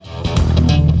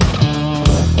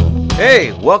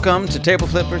Hey, welcome to Table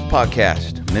Flippers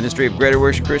Podcast, Ministry of Greater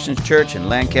Worship Christian Church in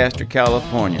Lancaster,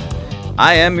 California.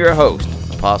 I am your host,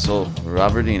 Apostle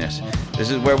Robert Enos. This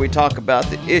is where we talk about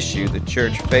the issue the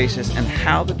church faces and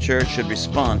how the church should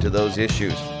respond to those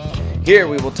issues. Here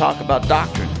we will talk about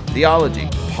doctrine, theology,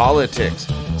 politics,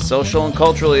 social and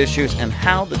cultural issues, and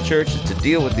how the church is to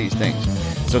deal with these things.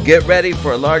 So get ready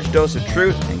for a large dose of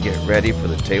truth and get ready for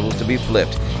the tables to be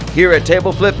flipped. Here at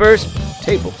Table Flippers,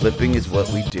 table flipping is what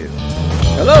we do.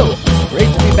 Hello,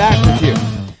 great to be back with you.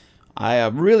 I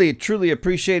really, truly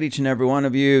appreciate each and every one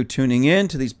of you tuning in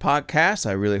to these podcasts.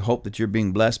 I really hope that you're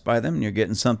being blessed by them and you're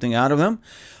getting something out of them.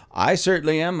 I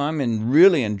certainly am. I'm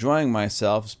really enjoying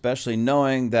myself, especially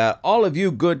knowing that all of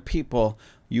you good people,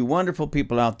 you wonderful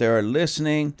people out there are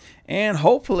listening, and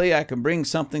hopefully I can bring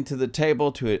something to the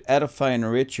table to edify and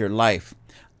enrich your life.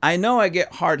 I know I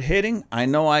get hard-hitting. I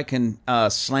know I can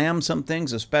slam some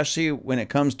things, especially when it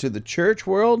comes to the church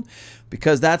world,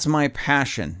 because that's my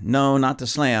passion. No, not to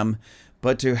slam,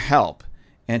 but to help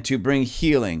and to bring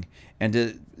healing and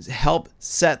to help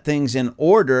set things in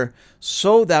order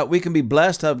so that we can be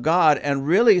blessed of God and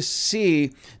really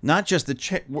see not just the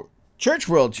church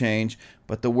world change,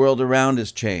 but the world around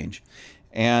us change.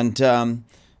 And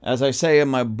as I say in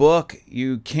my book,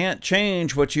 you can't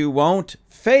change what you won't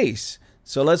face.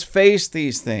 So let's face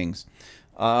these things.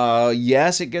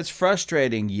 Yes, it gets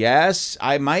frustrating. Yes,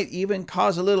 I might even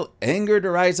cause a little anger to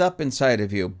rise up inside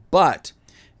of you. But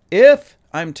if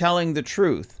I'm telling the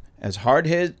truth, as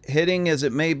hard-hitting as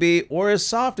it may be or as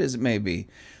soft as it may be,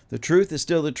 the truth is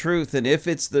still the truth. And if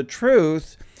it's the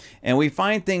truth and we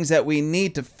find things that we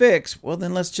need to fix, well,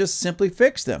 then let's just simply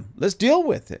fix them. Let's deal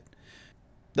with it.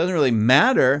 Doesn't really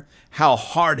matter how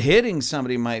hard-hitting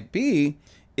somebody might be.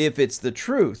 If it's the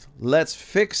truth, let's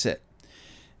fix it.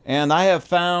 And I have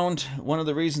found one of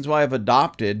the reasons why I've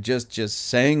adopted just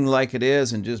saying like it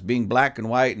is and just being black and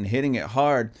white and hitting it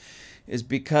hard is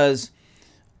because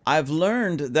I've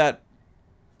learned that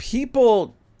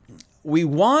people, we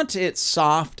want it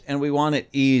soft and we want it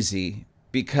easy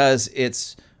because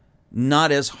it's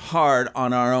not as hard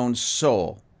on our own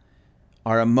soul,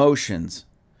 our emotions.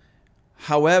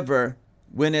 However,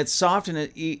 when it's soft and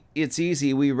it's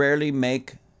easy, we rarely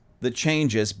make the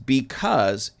changes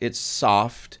because it's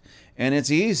soft and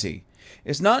it's easy.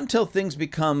 It's not until things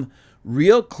become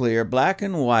real clear, black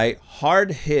and white,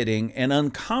 hard-hitting, and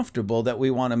uncomfortable that we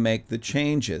want to make the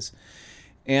changes.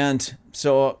 And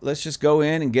so let's just go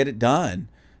in and get it done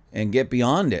and get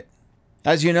beyond it.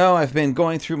 As you know, I've been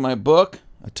going through my book,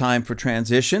 A Time for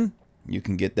Transition. You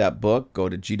can get that book. Go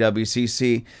to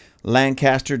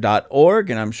gwcclancaster.org,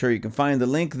 and I'm sure you can find the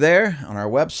link there on our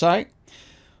website.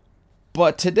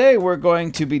 But today we're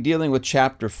going to be dealing with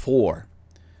chapter 4,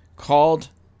 called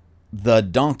The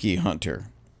Donkey Hunter.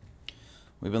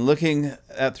 We've been looking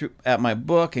at my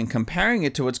book and comparing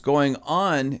it to what's going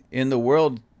on in the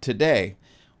world today.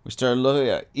 We started looking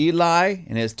at Eli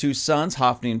and his two sons,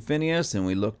 Hophni and Phinehas, and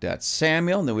we looked at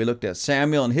Samuel, and then we looked at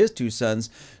Samuel and his two sons,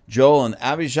 Joel and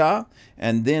Abijah,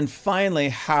 and then finally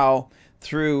how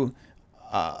through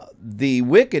the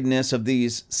wickedness of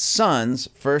these sons,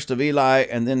 first of Eli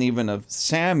and then even of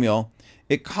Samuel,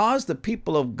 it caused the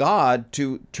people of God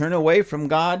to turn away from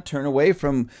God, turn away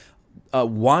from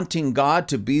wanting God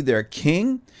to be their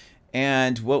king.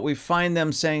 And what we find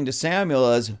them saying to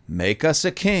Samuel is, make us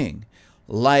a king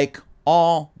like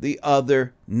all the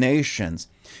other nations.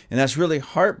 And that's really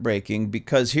heartbreaking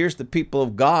because here's the people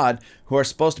of God who are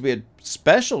supposed to be a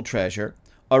special treasure,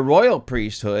 a royal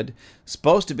priesthood,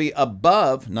 supposed to be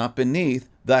above, not beneath,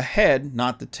 the head,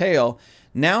 not the tail,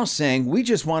 now saying, we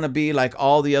just want to be like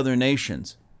all the other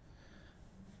nations.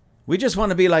 We just want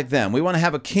to be like them. We want to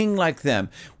have a king like them.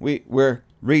 We're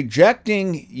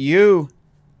rejecting you,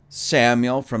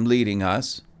 Samuel, from leading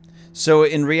us. So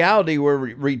in reality, we're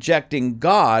rejecting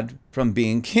God from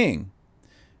being king.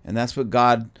 And that's what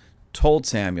God told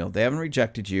Samuel. They haven't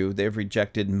rejected you. They've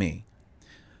rejected me.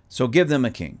 So give them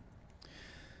a king.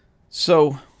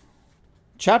 So,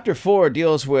 chapter 4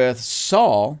 deals with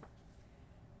Saul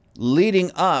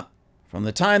leading up from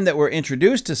the time that we're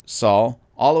introduced to Saul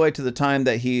all the way to the time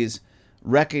that he's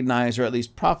recognized or at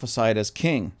least prophesied as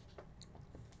king.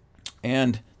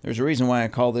 And there's a reason why I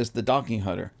call this the donkey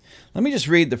hunter. Let me just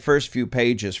read the first few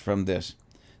pages from this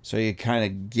so you kind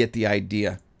of get the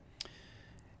idea.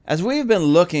 As we've been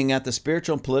looking at the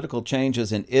spiritual and political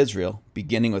changes in Israel,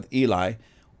 beginning with Eli,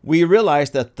 we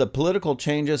realized that the political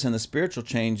changes and the spiritual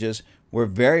changes were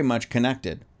very much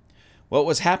connected. What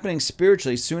was happening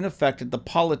spiritually soon affected the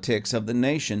politics of the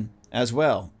nation as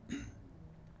well.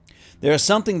 There is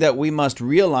something that we must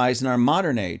realize in our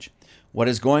modern age. What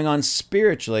is going on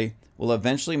spiritually will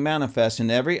eventually manifest in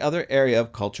every other area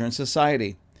of culture and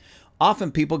society.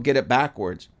 Often people get it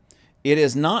backwards. It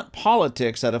is not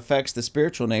politics that affects the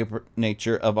spiritual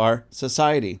nature of our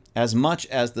society as much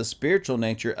as the spiritual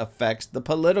nature affects the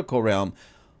political realm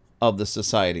of the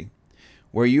society.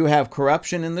 Where you have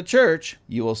corruption in the church,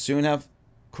 you will soon have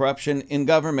corruption in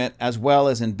government as well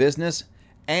as in business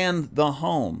and the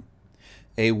home.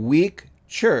 A weak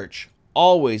church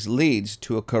always leads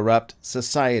to a corrupt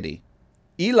society.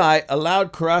 Eli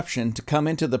allowed corruption to come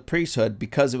into the priesthood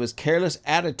because of his careless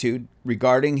attitude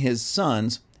regarding his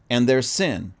sons and their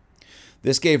sin.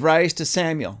 This gave rise to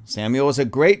Samuel. Samuel was a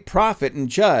great prophet and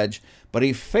judge, but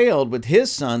he failed with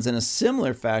his sons in a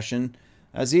similar fashion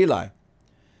as Eli.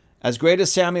 As great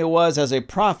as Samuel was as a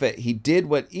prophet, he did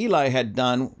what Eli had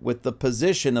done with the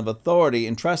position of authority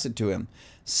entrusted to him.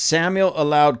 Samuel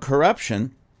allowed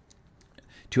corruption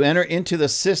to enter into the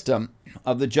system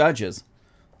of the judges,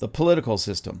 the political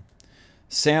system.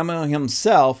 Samuel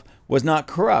himself was not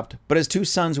corrupt, but his two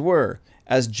sons were.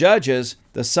 As judges,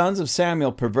 the sons of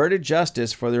Samuel perverted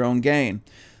justice for their own gain.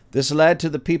 This led to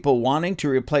the people wanting to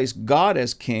replace God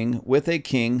as king with a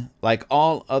king like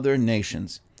all other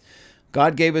nations.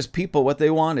 God gave his people what they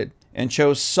wanted and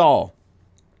chose Saul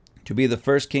to be the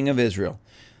first king of Israel.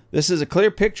 This is a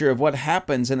clear picture of what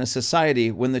happens in a society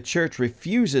when the church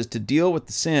refuses to deal with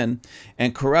the sin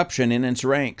and corruption in its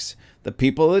ranks. The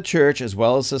people of the church, as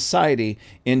well as society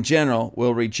in general,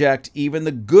 will reject even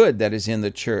the good that is in the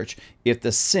church if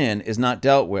the sin is not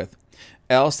dealt with.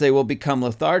 Else they will become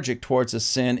lethargic towards the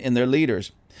sin in their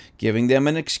leaders, giving them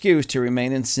an excuse to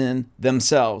remain in sin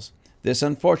themselves. This,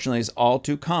 unfortunately, is all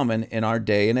too common in our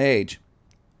day and age.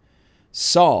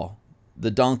 Saul,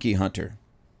 the donkey hunter.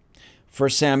 1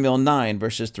 Samuel 9,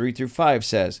 verses 3 through 5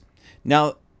 says,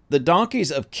 Now the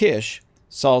donkeys of Kish,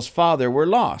 Saul's father, were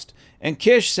lost. And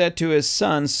Kish said to his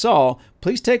son Saul,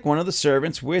 Please take one of the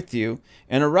servants with you,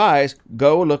 and arise,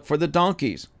 go look for the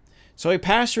donkeys. So he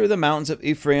passed through the mountains of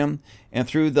Ephraim and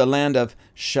through the land of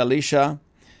Shalisha,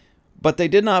 but they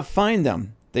did not find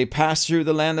them. They passed through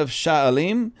the land of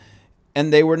Shaalim,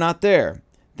 and they were not there.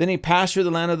 Then he passed through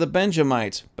the land of the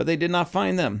Benjamites, but they did not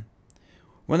find them.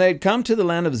 When they had come to the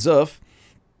land of Zuph,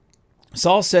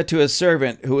 Saul said to his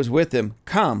servant who was with him,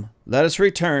 Come, let us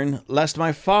return, lest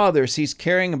my father cease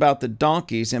caring about the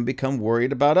donkeys and become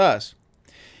worried about us.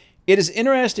 It is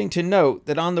interesting to note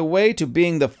that on the way to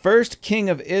being the first king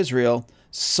of Israel,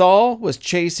 Saul was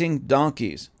chasing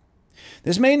donkeys.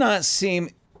 This may not seem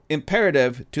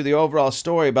imperative to the overall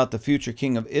story about the future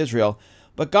king of Israel,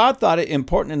 but God thought it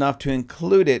important enough to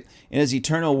include it in his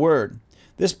eternal word.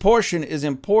 This portion is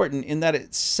important in that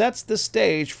it sets the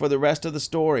stage for the rest of the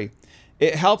story.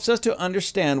 It helps us to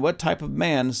understand what type of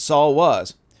man Saul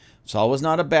was. Saul was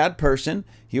not a bad person.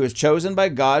 He was chosen by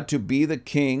God to be the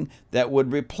king that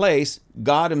would replace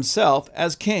God himself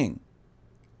as king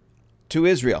to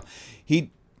Israel.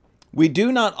 We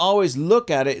do not always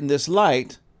look at it in this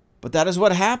light, but that is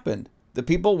what happened. The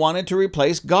people wanted to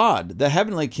replace God, the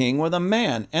heavenly king, with a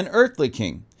man, an earthly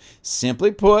king.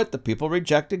 Simply put, the people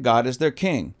rejected God as their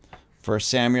king. 1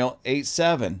 Samuel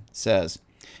 8:7 says,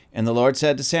 And the Lord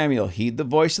said to Samuel, Heed the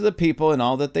voice of the people in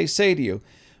all that they say to you,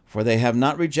 for they have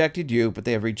not rejected you, but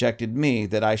they have rejected me,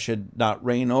 that I should not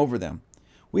reign over them.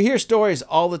 We hear stories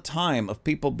all the time of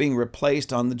people being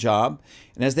replaced on the job,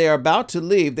 and as they are about to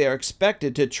leave, they are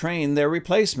expected to train their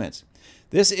replacements.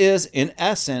 This is, in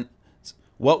essence,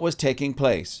 what was taking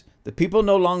place. The people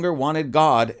no longer wanted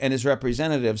God and his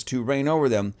representatives to reign over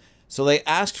them, so they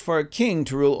asked for a king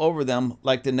to rule over them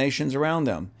like the nations around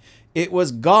them. It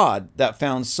was God that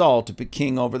found Saul to be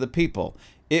king over the people.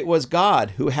 It was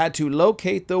God who had to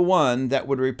locate the one that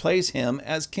would replace him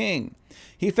as king.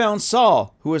 He found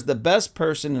Saul, who was the best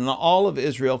person in all of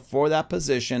Israel for that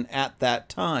position at that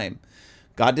time.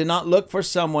 God did not look for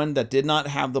someone that did not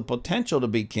have the potential to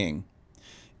be king.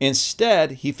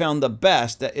 Instead, he found the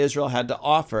best that Israel had to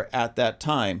offer at that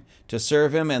time to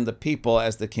serve him and the people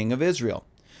as the king of Israel.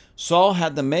 Saul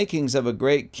had the makings of a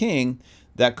great king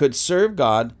that could serve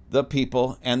God, the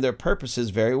people, and their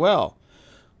purposes very well.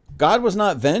 God was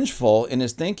not vengeful in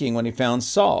his thinking when he found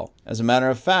Saul. As a matter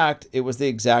of fact, it was the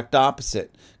exact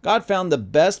opposite. God found the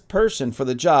best person for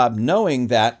the job, knowing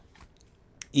that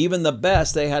even the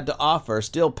best they had to offer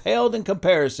still paled in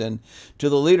comparison to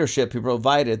the leadership he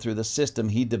provided through the system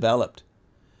he developed.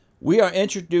 We are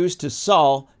introduced to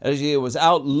Saul as he was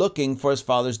out looking for his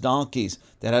father's donkeys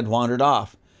that had wandered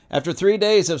off. After 3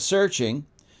 days of searching,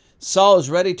 Saul is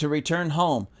ready to return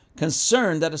home,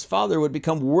 concerned that his father would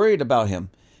become worried about him.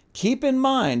 Keep in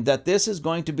mind that this is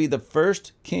going to be the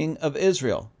first king of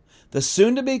Israel. The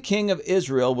soon-to-be king of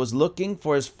Israel was looking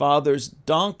for his father's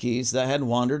donkeys that had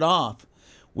wandered off.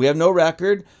 We have no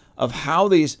record of how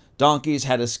these donkeys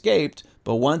had escaped,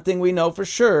 but one thing we know for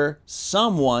sure,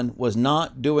 someone was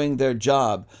not doing their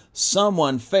job.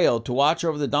 Someone failed to watch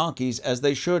over the donkeys as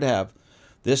they should have.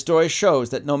 This story shows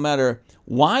that no matter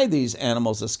why these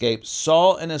animals escaped,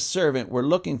 Saul and his servant were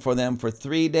looking for them for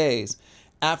 3 days.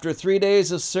 After 3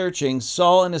 days of searching,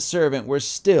 Saul and his servant were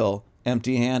still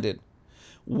empty-handed.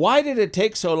 Why did it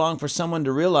take so long for someone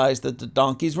to realize that the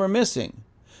donkeys were missing?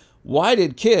 Why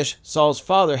did Kish, Saul's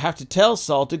father, have to tell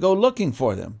Saul to go looking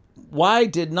for them? Why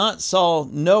did not Saul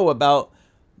know about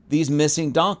these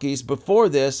missing donkeys before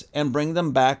this and bring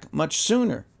them back much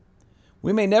sooner?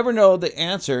 We may never know the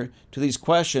answer to these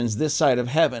questions this side of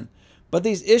heaven, but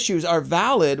these issues are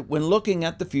valid when looking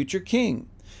at the future king.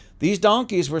 These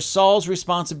donkeys were Saul's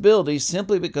responsibility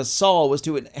simply because Saul was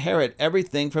to inherit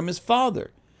everything from his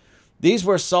father. These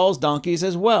were Saul's donkeys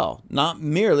as well, not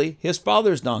merely his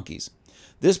father's donkeys.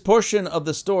 This portion of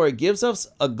the story gives us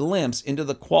a glimpse into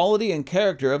the quality and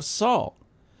character of Saul.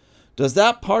 Does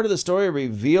that part of the story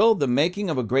reveal the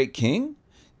making of a great king?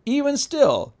 Even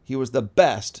still, he was the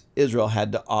best Israel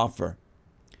had to offer.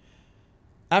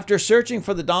 After searching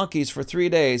for the donkeys for 3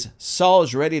 days, Saul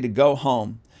is ready to go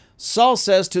home. Saul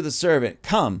says to the servant,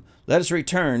 "Come, let us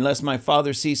return, lest my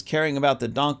father cease caring about the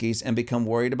donkeys and become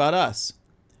worried about us."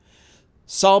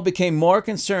 Saul became more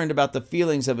concerned about the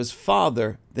feelings of his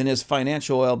father than his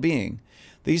financial well-being.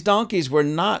 These donkeys were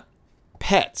not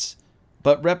pets,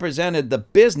 but represented the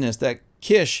business that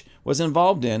Kish was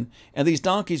involved in, and these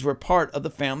donkeys were part of the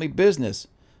family business.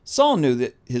 Saul knew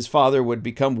that his father would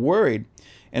become worried,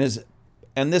 and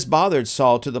this bothered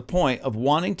Saul to the point of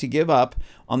wanting to give up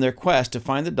on their quest to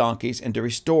find the donkeys and to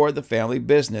restore the family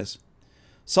business.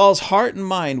 Saul's heart and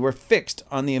mind were fixed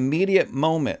on the immediate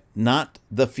moment, not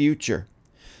the future.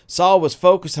 Saul was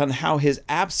focused on how his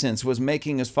absence was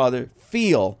making his father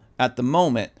feel at the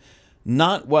moment,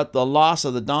 not what the loss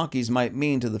of the donkeys might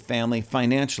mean to the family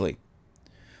financially.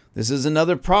 This is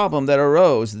another problem that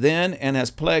arose then and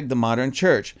has plagued the modern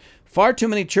church. Far too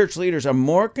many church leaders are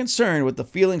more concerned with the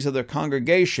feelings of their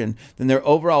congregation than their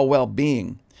overall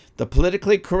well-being. The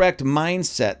politically correct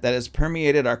mindset that has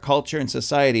permeated our culture and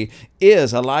society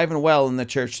is alive and well in the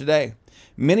church today.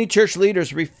 Many church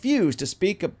leaders refuse to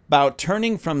speak about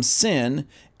turning from sin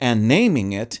and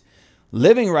naming it,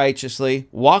 living righteously,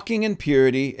 walking in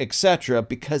purity, etc.,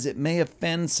 because it may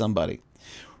offend somebody.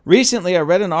 Recently, I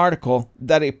read an article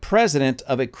that a president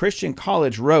of a Christian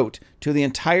college wrote to the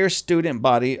entire student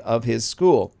body of his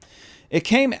school. It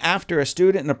came after a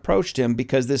student approached him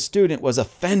because this student was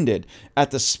offended at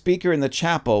the speaker in the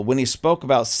chapel when he spoke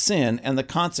about sin and the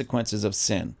consequences of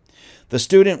sin. The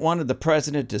student wanted the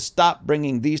president to stop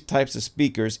bringing these types of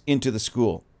speakers into the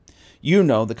school. You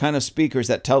know, the kind of speakers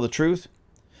that tell the truth.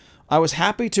 I was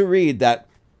happy to read that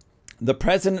the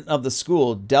president of the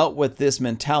school dealt with this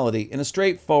mentality in a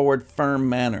straightforward, firm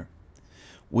manner.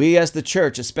 We as the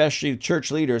church, especially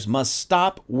church leaders, must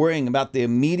stop worrying about the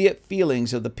immediate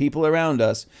feelings of the people around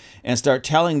us and start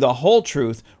telling the whole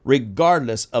truth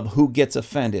regardless of who gets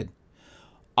offended.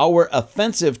 Our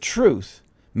offensive truth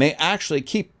may actually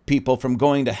keep people from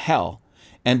going to hell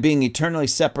and being eternally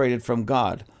separated from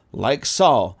God. Like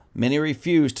Saul, many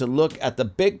refuse to look at the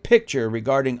big picture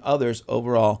regarding others'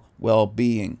 overall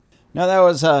well-being. Now that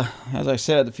was, as I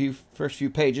said, the first few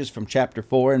pages from chapter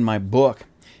 4 in my book.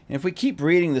 And if we keep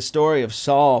reading the story of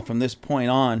Saul from this point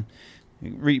on,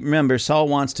 remember, Saul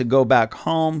wants to go back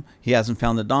home. He hasn't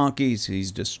found the donkeys.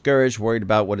 He's discouraged, worried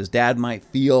about what his dad might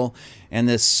feel. And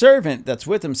this servant that's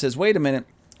with him says, wait a minute,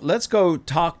 let's go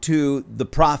talk to the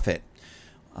prophet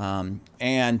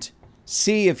and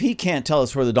see if he can't tell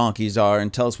us where the donkeys are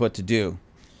and tell us what to do.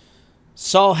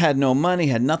 Saul had no money,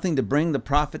 had nothing to bring the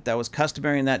prophet. That was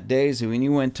customary in that day. So when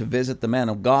you went to visit the man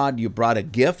of God, you brought a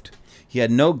gift. He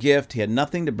had no gift. He had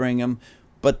nothing to bring him.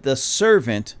 But the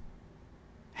servant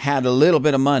had a little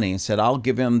bit of money and said, I'll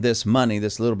give him this money,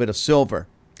 this little bit of silver.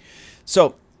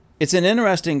 So it's an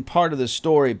interesting part of the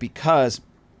story because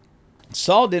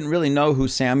Saul didn't really know who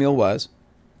Samuel was.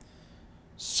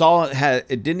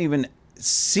 It didn't even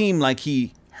seem like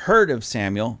he heard of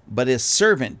Samuel, but his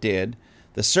servant did.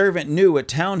 The servant knew what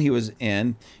town he was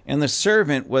in, and the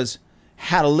servant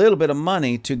had a little bit of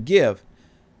money to give.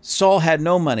 Saul had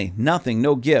no money, nothing,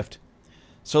 no gift.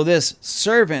 So this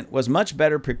servant was much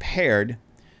better prepared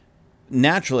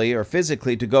naturally or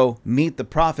physically to go meet the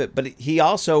prophet, but he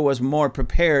also was more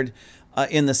prepared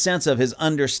in the sense of his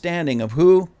understanding of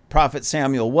who Prophet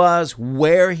Samuel was,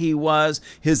 where he was,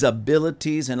 his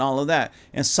abilities, and all of that.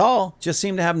 And Saul just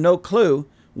seemed to have no clue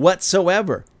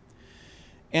whatsoever.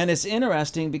 And it's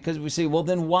interesting because we say, well,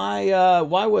 then why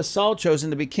was Saul chosen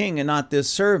to be king and not this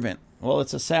servant? Well,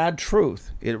 it's a sad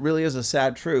truth. It really is a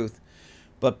sad truth.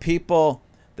 But people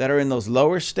that are in those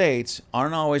lower states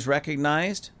aren't always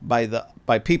recognized by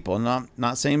people,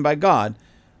 not saying by God,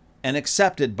 and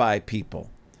accepted by people.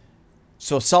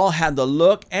 So Saul had the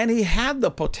look and he had the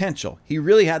potential. He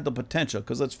really had the potential,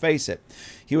 because let's face it,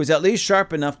 he was at least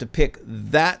sharp enough to pick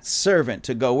that servant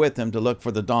to go with him to look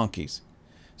for the donkeys.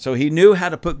 So he knew how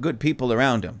to put good people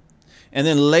around him. And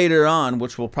then later on,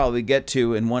 which we'll probably get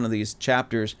to in one of these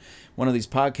chapters, one of these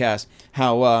podcasts,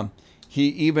 how he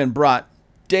even brought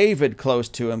David close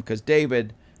to him, because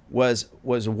David was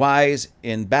wise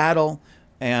in battle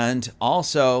and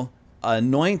also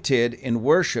anointed in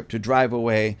worship to drive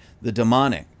away the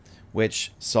demonic,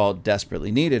 which Saul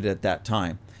desperately needed at that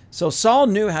time. So Saul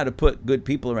knew how to put good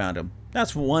people around him.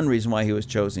 That's one reason why he was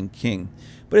chosen king.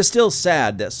 But it's still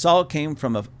sad that Saul came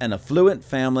from an affluent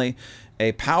family,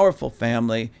 a powerful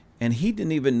family, and he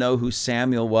didn't even know who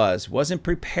Samuel was. Wasn't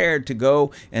prepared to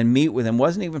go and meet with him.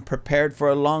 Wasn't even prepared for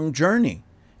a long journey.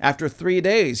 After 3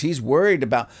 days, he's worried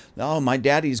about, oh, my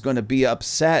daddy's going to be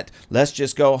upset. Let's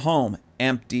just go home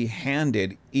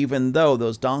empty-handed, even though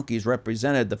those donkeys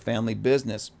represented the family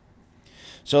business.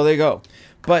 So there you go.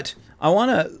 But I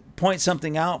want to point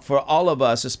something out for all of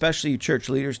us, especially church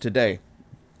leaders today.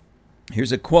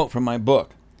 Here's a quote from my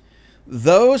book.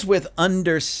 Those with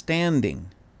understanding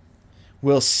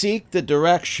will seek the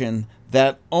direction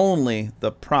that only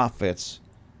the prophets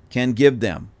can give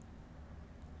them.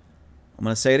 I'm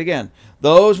going to say it again.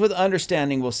 Those with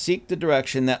understanding will seek the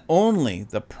direction that only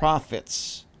the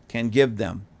prophets can give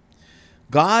them.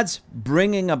 God's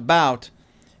bringing about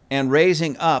and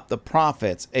raising up the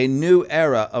prophets, a new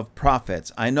era of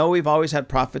prophets. I know we've always had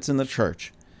prophets in the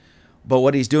church, but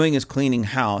what he's doing is cleaning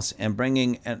house and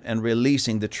bringing and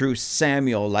releasing the true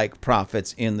Samuel-like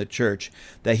prophets in the church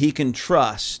that he can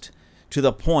trust to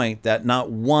the point that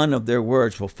not one of their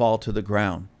words will fall to the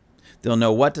ground. They'll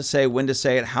know what to say, when to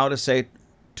say it, how to say it,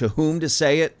 to whom to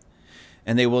say it,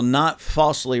 and they will not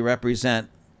falsely represent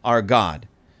our God,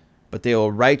 but they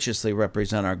will righteously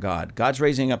represent our God. God's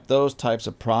raising up those types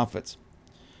of prophets.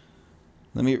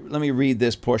 Let me read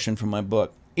this portion from my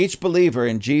book. Each believer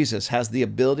in Jesus has the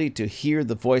ability to hear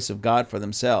the voice of God for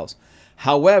themselves.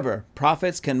 However,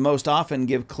 prophets can most often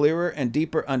give clearer and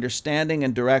deeper understanding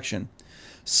and direction.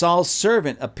 Saul's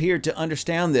servant appeared to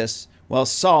understand this, while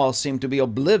Saul seemed to be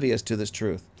oblivious to this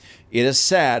truth. It is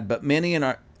sad, but many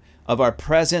of our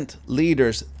present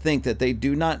leaders think that they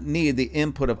do not need the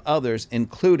input of others,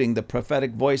 including the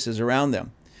prophetic voices around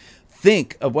them.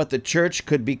 Think of what the church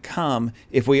could become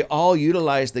if we all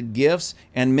utilize the gifts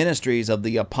and ministries of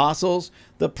the apostles,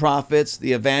 the prophets,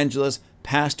 the evangelists,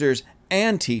 pastors,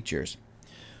 and teachers.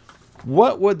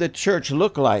 What would the church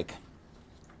look like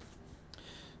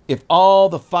if all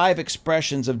the 5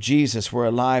 expressions of Jesus were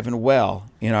alive and well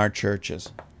in our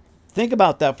churches? Think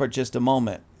about that for just a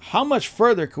moment. How much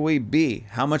further could we be?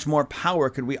 How much more power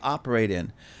could we operate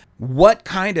in? What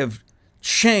kind of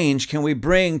change can we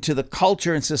bring to the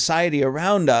culture and society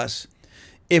around us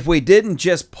if we didn't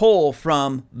just pull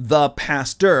from the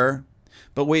pastor,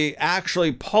 but we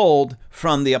actually pulled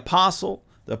from the apostle,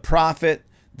 the prophet,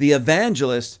 the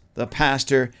evangelist, the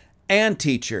pastor, and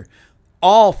teacher?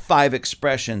 All 5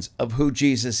 expressions of who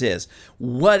Jesus is.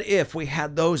 What if we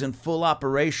had those in full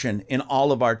operation in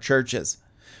all of our churches?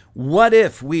 What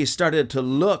if we started to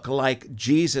look like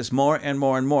Jesus more and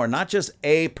more and more? Not just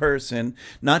a person,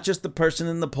 not just the person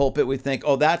in the pulpit. We think,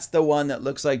 oh, that's the one that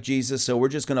looks like Jesus, so we're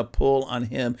just going to pull on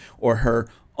him or her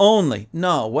only.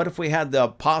 No, what if we had the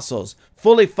apostles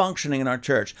fully functioning in our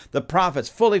church, the prophets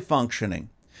fully functioning,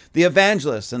 the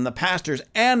evangelists and the pastors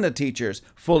and the teachers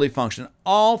fully function,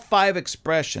 all 5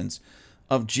 expressions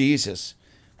of Jesus?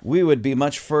 We would be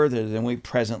much further than we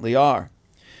presently are.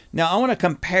 Now, I want to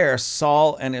compare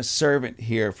Saul and his servant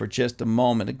here for just a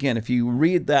moment. Again, if you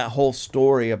read that whole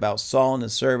story about Saul and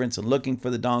his servants and looking for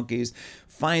the donkeys,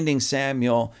 finding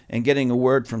Samuel and getting a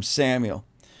word from Samuel,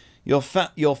 you'll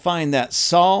find that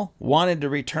Saul wanted to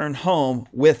return home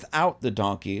without the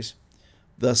donkeys.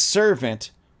 The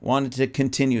servant wanted to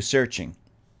continue searching.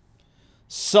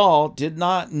 Saul did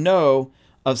not know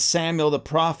of Samuel the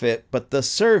prophet, but the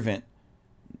servant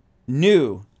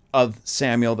knew of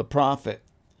Samuel the prophet.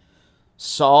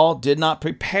 Saul did not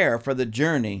prepare for the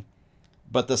journey,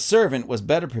 but the servant was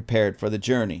better prepared for the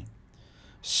journey.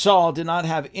 Saul did not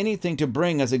have anything to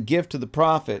bring as a gift to the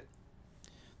prophet.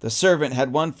 The servant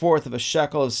had 1/4 of a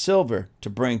shekel of silver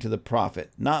to bring to the prophet.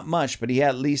 Not much, but he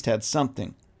at least had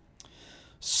something.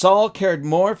 Saul cared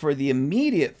more for the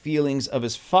immediate feelings of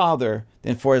his father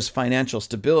than for his financial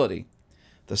stability.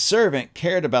 The servant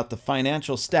cared about the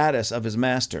financial status of his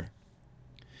master.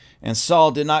 And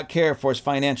Saul did not care for his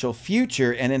financial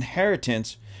future and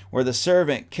inheritance, where the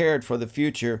servant cared for the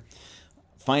future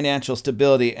financial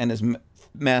stability and his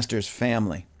master's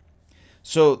family.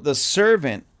 So the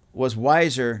servant was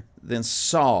wiser than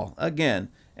Saul. Again,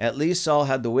 at least Saul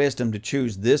had the wisdom to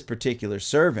choose this particular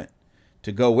servant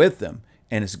to go with them.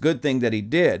 And it's a good thing that he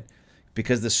did,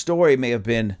 because the story may have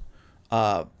been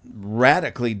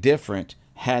radically different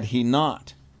had he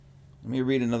not. Let me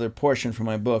read another portion from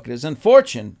my book. It is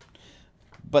unfortunate,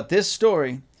 but this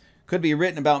story could be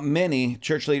written about many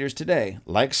church leaders today.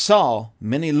 Like Saul,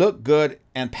 many look good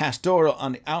and pastoral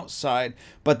on the outside,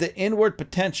 but the inward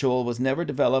potential was never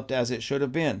developed as it should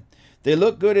have been. They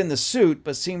look good in the suit,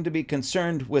 but seem to be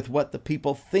concerned with what the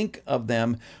people think of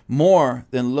them more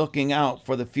than looking out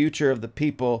for the future of the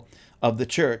people of the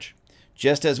church.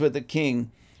 Just as with the king,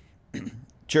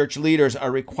 church leaders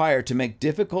are required to make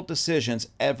difficult decisions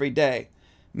every day.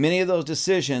 Many of those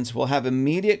decisions will have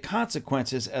immediate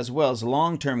consequences as well as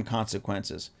long-term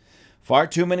consequences. Far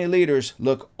too many leaders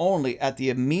look only at the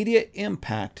immediate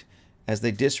impact as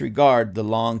they disregard the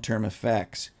long-term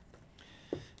effects.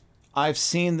 I've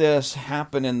seen this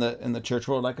happen in the church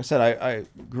world. Like I said, I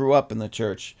grew up in the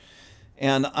church,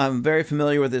 and I'm very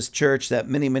familiar with this church that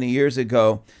many years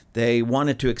ago, they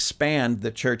wanted to expand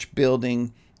the church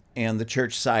building and the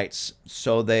church sites.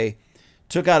 So they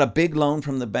took out a big loan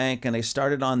from the bank, and they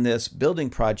started on this building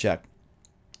project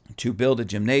to build a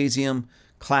gymnasium,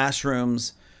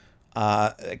 classrooms,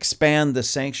 expand the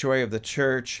sanctuary of the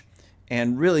church,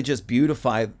 and really just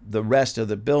beautify the rest of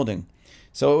the building.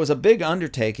 So it was a big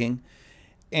undertaking,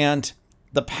 and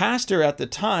the pastor at the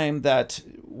time that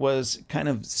was kind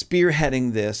of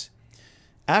spearheading this,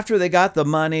 after they got the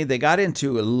money, they got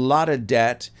into a lot of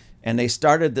debt, and they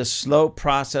started this slow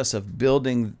process of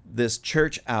building this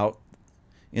church out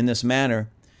in this manner.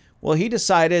 Well, he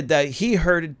decided that he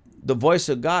heard the voice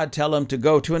of God tell him to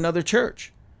go to another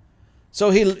church.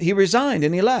 So he resigned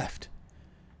and he left.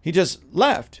 He just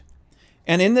left.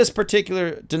 And in this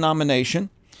particular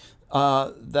denomination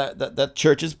that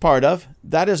church is part of,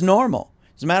 that is normal.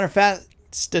 As a matter of fact,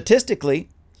 statistically,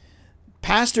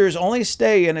 pastors only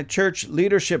stay in a church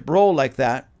leadership role like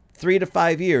that 3 to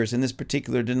 5 years in this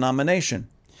particular denomination.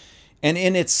 And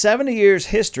in its 70 years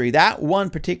history, that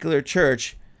one particular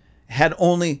church had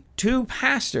only 2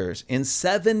 pastors in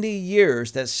 70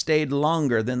 years that stayed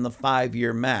longer than the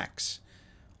 5-year max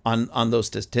on those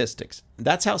statistics.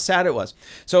 That's how sad it was.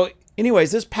 So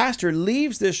anyways, this pastor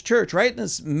leaves this church right in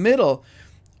this middle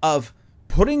of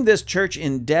putting this church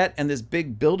in debt and this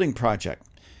big building project.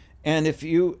 And if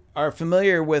you are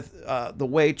familiar with the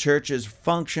way churches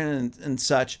function and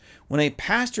such, when a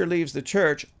pastor leaves the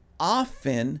church,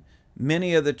 often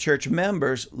many of the church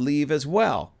members leave as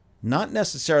well. Not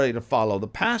necessarily to follow the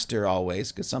pastor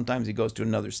always, because sometimes he goes to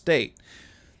another state,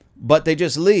 but they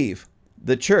just leave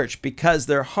the church because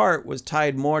their heart was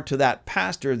tied more to that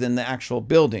pastor than the actual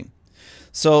building.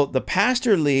 So the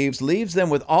pastor leaves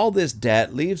them with all this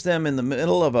debt, leaves them in the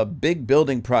middle of a big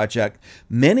building project.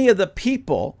 Many of the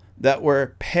people that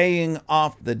were paying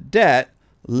off the debt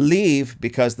leave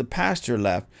because the pastor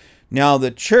left. Now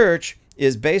the church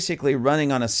is basically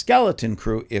running on a skeleton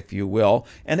crew, if you will,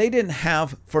 and they didn't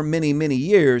have for many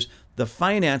years the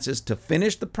finances to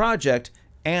finish the project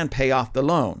and pay off the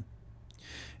loan.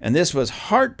 And this was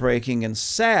heartbreaking and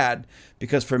sad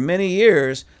because for many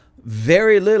years,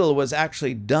 very little was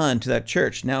actually done to that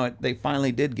church. Now, they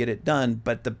finally did get it done,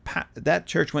 but that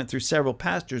church went through several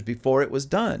pastors before it was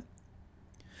done.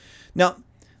 Now,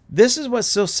 this is what's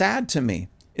so sad to me,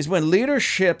 is when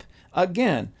leadership,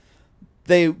 again,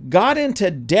 they got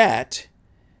into debt,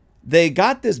 they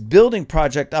got this building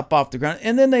project up off the ground,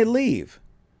 and then they leave.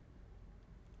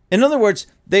 In other words,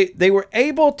 they were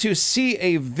able to see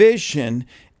a vision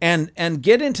and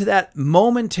get into that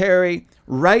momentary,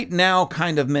 right now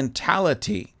kind of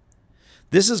mentality.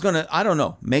 This is going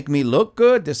to, make me look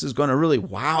good. This is going to really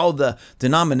wow the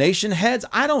denomination heads.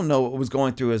 I don't know what was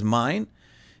going through his mind,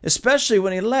 especially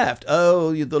when he left.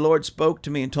 Oh, the Lord spoke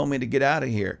to me and told me to get out of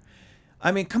here.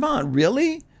 I mean, come on,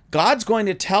 really? God's going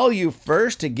to tell you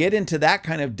first to get into that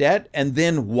kind of debt and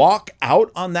then walk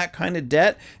out on that kind of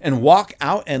debt and walk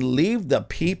out and leave the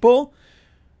people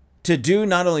to do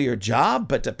not only your job,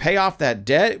 but to pay off that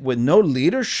debt with no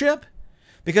leadership?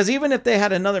 Because even if they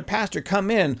had another pastor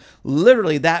come in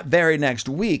literally that very next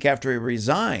week after he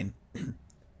resigned,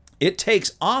 it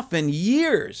takes often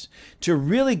years to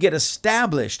really get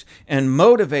established and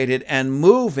motivated and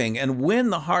moving and win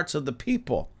the hearts of the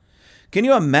people. Can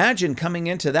you imagine coming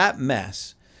into that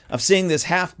mess of seeing this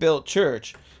half-built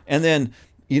church and then,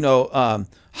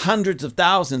 hundreds of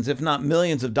thousands, if not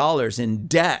millions of dollars in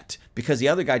debt because the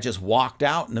other guy just walked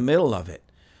out in the middle of it.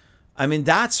 I mean,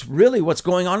 that's really what's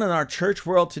going on in our church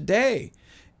world today.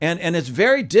 And it's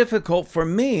very difficult for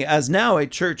me as now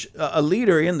a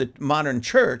leader in the modern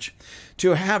church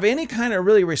to have any kind of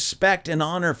really respect and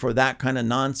honor for that kind of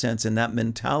nonsense and that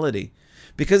mentality,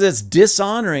 because it's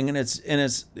dishonoring and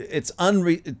it's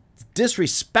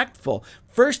disrespectful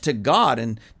first to God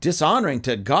and dishonoring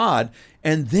to God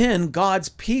and then God's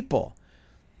people.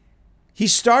 He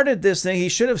started this thing. He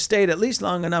should have stayed at least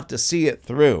long enough to see it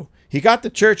through. He got the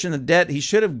church in the debt. He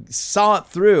should have saw it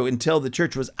through until the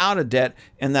church was out of debt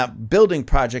and that building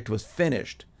project was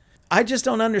finished. I just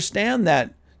don't understand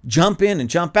that jump in and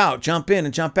jump out, jump in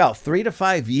and jump out. 3 to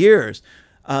 5 years.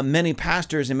 Many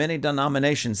pastors in many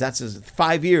denominations,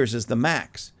 5 years is the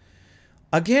max.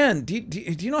 Again, do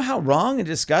you know how wrong and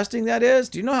disgusting that is?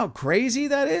 Do you know how crazy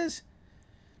that is?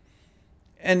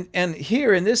 And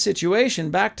here in this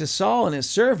situation, back to Saul and his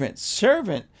servant.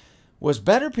 Servant was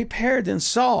better prepared than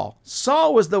Saul.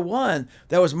 Saul was the one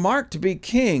that was marked to be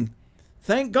king.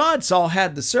 Thank God Saul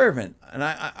had the servant. And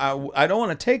I don't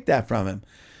want to take that from him.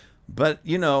 But,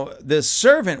 the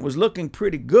servant was looking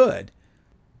pretty good.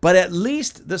 But at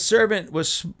least the servant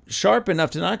was sharp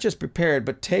enough to not just prepare,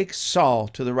 but take Saul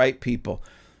to the right people,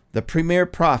 the premier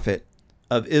prophet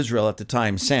of Israel at the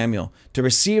time, Samuel, to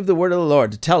receive the word of the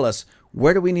Lord, to tell us,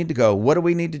 where do we need to go? What do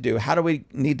we need to do? How do we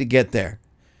need to get there?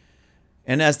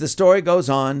 And as the story goes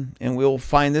on, and we'll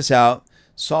find this out,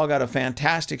 Saul got a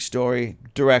fantastic story,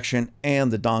 direction,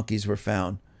 and the donkeys were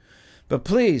found. But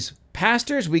please,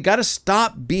 pastors, we got to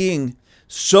stop being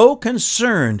so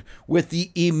concerned with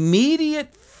the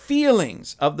immediate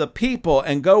feelings of the people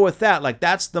and go with that, like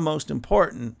that's the most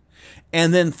important,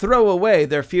 and then throw away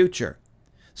their future.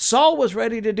 Saul was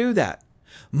ready to do that.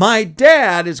 My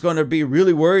dad is going to be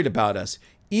really worried about us,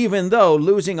 even though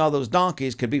losing all those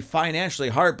donkeys could be financially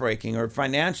heartbreaking or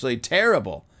financially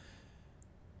terrible.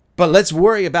 But let's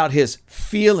worry about his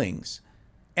feelings.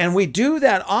 And we do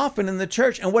that often in the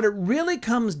church. And what it really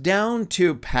comes down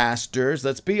to, pastors,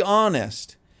 let's be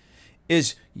honest,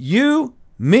 is you,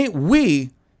 me,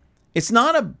 we. It's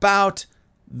not about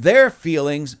their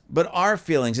feelings, but our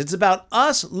feelings. It's about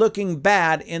us looking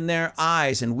bad in their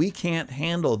eyes, and we can't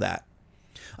handle that.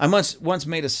 I once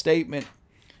made a statement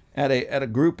at a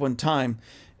group one time,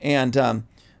 and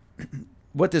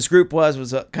what this group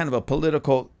was a kind of a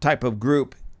political type of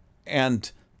group,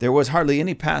 and there was hardly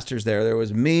any pastors there. There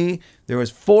was me, there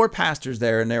was 4 pastors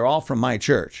there, and they're all from my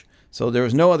church. So there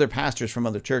was no other pastors from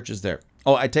other churches there.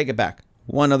 Oh, I take it back.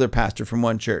 1 other pastor from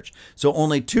 1 church. So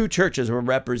only 2 churches were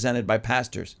represented by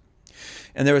pastors.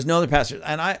 And there was no other pastors.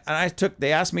 And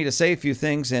they asked me to say a few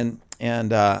things and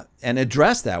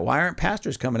address that. Why aren't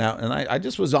pastors coming out? And I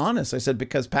just was honest. I said,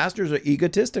 because pastors are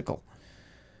egotistical.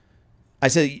 I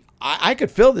said, I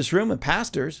could fill this room with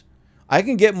pastors. I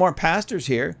can get more pastors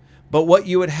here. But what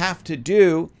you would have to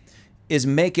do is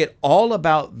make it all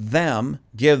about them,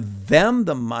 give them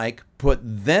the mic, put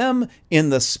them in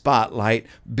the spotlight,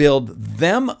 build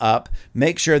them up,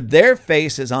 make sure their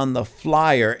face is on the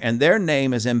flyer and their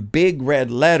name is in big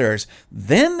red letters.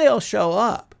 Then they'll show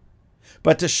up.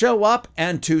 But to show up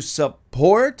and to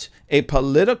support a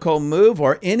political move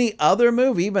or any other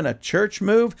move, even a church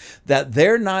move, that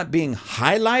they're not being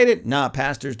highlighted, nah,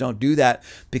 pastors don't do that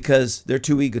because they're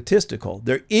too egotistical.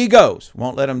 Their egos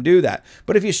won't let them do that.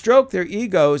 But if you stroke their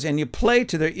egos and you play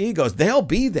to their egos, they'll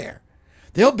be there.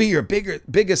 They'll be your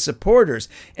biggest supporters.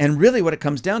 And really what it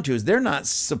comes down to is they're not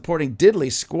supporting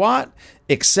diddly squat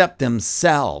except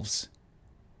themselves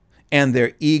and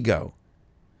their ego.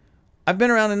 I've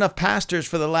been around enough pastors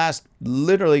for the last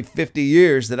literally 50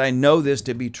 years that I know this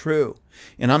to be true.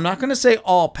 And I'm not going to say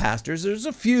all pastors. There's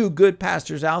a few good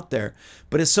pastors out there,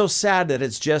 but it's so sad that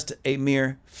it's just a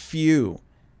mere few.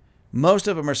 Most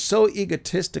of them are so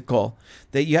egotistical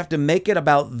that you have to make it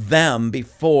about them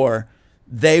before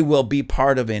they will be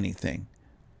part of anything.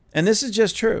 And this is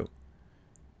just true.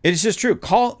 It's just true.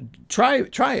 Try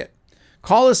it.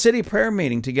 Call a city prayer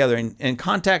meeting together and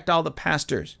contact all the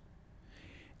pastors.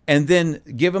 And then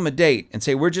give them a date and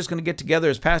say, we're just going to get together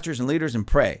as pastors and leaders and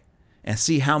pray and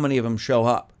see how many of them show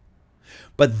up.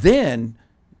 But then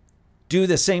do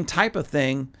the same type of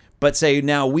thing, but say,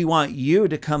 now we want you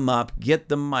to come up, get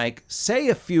the mic, say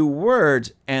a few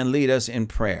words, and lead us in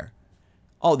prayer.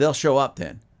 Oh, they'll show up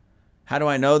then. How do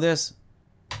I know this?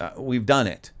 We've done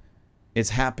it. It's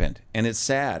happened. And it's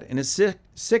sad. And it's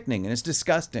sickening. And it's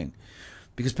disgusting.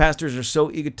 Because pastors are so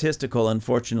egotistical,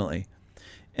 unfortunately.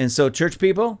 And so church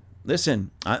people, listen,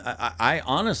 I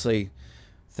honestly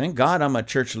Thank God I'm a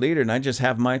church leader and I just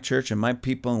have my church and my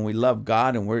people and we love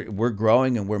God and we're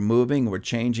growing and we're moving, we're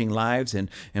changing lives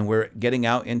and we're getting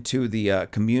out into the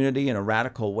community in a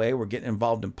radical way. We're getting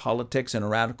involved in politics in a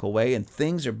radical way and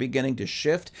things are beginning to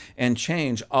shift and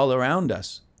change all around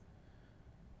us.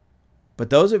 But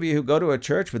those of you who go to a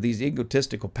church with these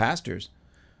egotistical pastors,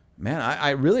 man, I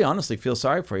really honestly feel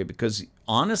sorry for you because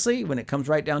honestly, when it comes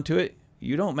right down to it,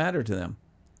 you don't matter to them.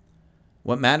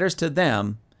 What matters to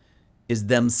them is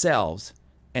themselves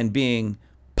and being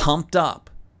pumped up,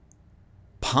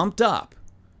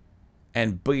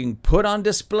 and being put on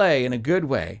display in a good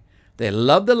way. They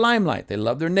love the limelight. They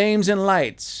love their names and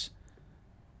lights.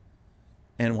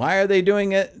 And why are they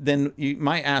doing it? Then you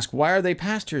might ask, why are they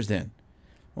pastors then?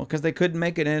 Well, because they couldn't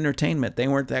make it entertainment. They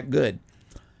weren't that good.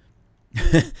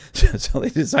 So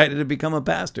they decided to become a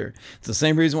pastor. It's the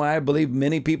same reason why I believe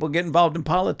many people get involved in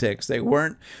politics. They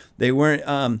weren't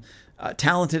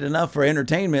talented enough for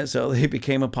entertainment, so they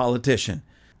became a politician.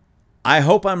 I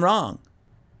hope I'm wrong,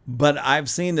 but I've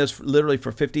seen this literally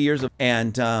for 50 years,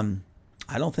 and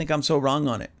I don't think I'm so wrong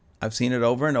on it. I've seen it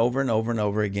over and over and over and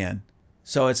over again.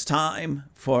 So it's time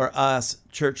for us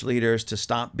church leaders to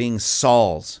stop being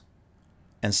Sauls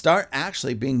and start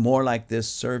actually being more like this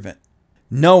servant,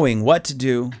 knowing what to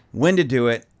do, when to do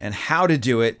it, and how to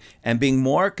do it, and being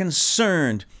more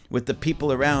concerned with the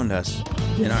people around us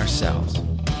than ourselves.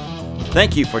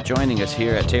 Thank you for joining us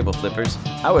here at Table Flippers.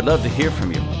 I would love to hear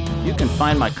from you. You can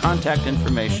find my contact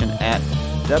information at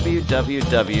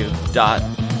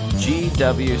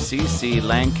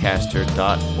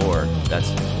www.gwcclancaster.org.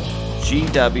 That's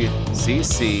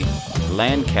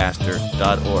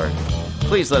gwcclancaster.org.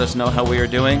 Please let us know how we are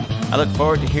doing. I look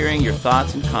forward to hearing your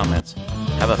thoughts and comments.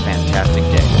 Have a fantastic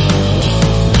day.